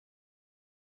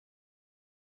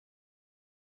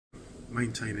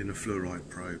maintaining a fluoride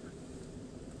probe.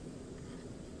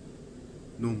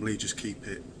 Normally just keep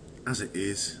it as it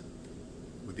is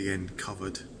with the end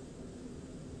covered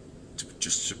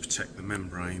just to protect the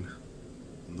membrane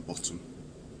on the bottom.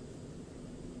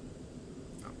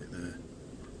 That bit there.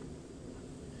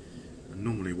 And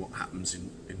normally what happens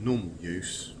in normal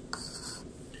use,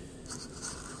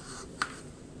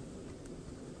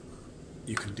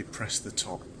 you can depress the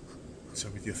top. So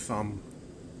with your thumb,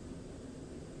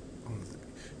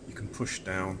 you can push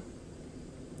down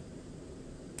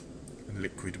and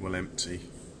liquid will empty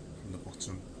from the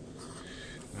bottom.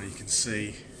 Now you can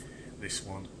see this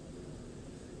one,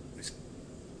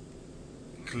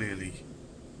 clearly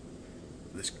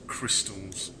there's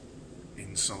crystals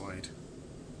inside,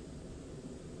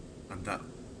 and that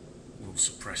will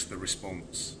suppress the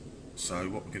response. So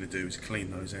what we're going to do is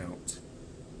clean those out.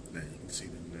 There, you can see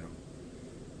them now.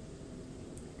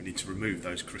 We need to remove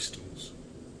those crystals.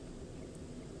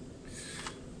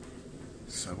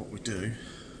 So what we do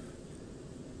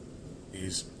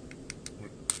is we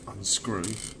unscrew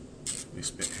this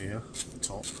bit here at the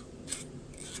top,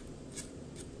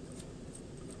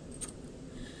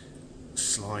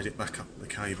 slide it back up the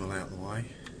cable out of the way,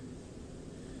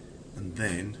 and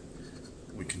then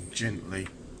we can gently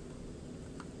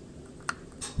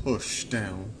push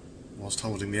down whilst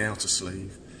holding the outer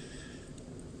sleeve,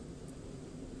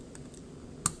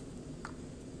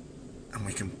 and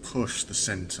we can push the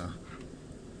centre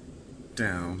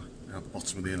down out the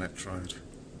bottom of the electrode.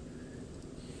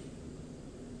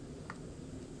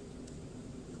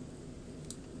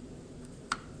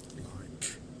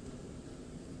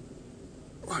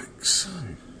 Like so.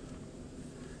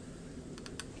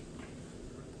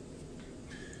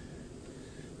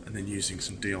 And then using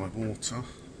some DI water,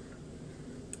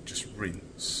 just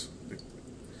rinse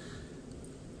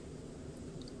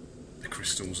the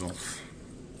crystals off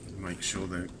and make sure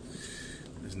that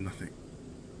there's nothing,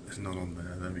 there's none on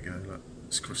there. There we go, look,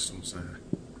 there's crystals there,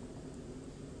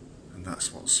 and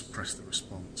that's what suppressed the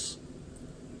response.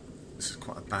 This is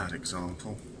quite a bad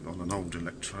example on an old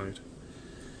electrode.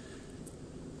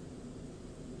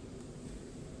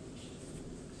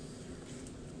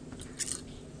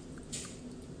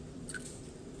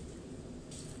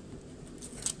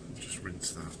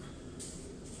 Rinse that,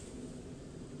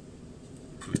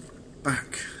 pull it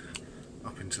back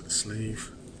up into the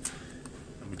sleeve,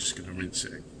 and we're just going to rinse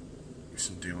it with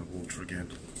some DI water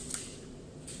again,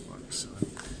 like so,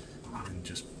 and then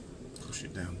just push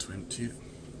it down to empty it.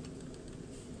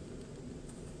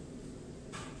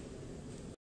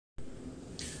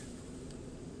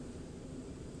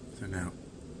 So now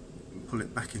pull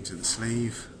it back into the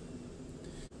sleeve,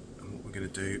 and what we're going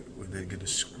to do, we're then going to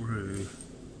screw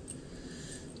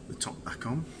the top back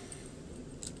on.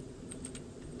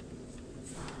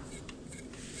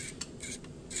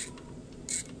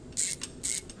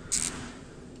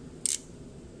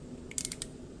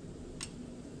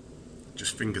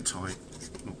 Just finger tight,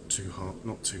 not too hard,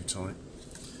 not too tight.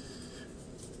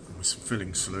 And with some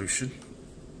filling solution,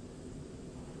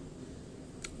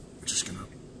 we're just going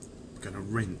to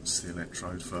rinse the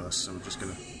electrode first. So we're just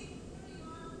going to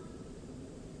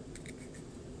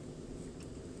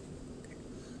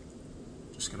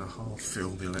half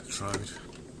fill the electrode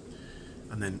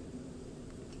and then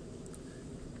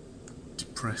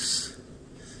depress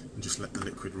and just let the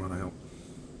liquid run out,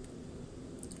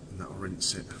 and that'll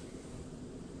rinse it.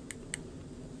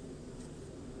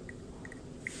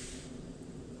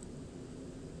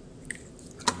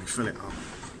 And then we fill it up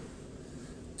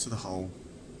to the hole,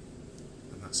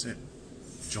 and that's it.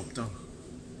 Job done.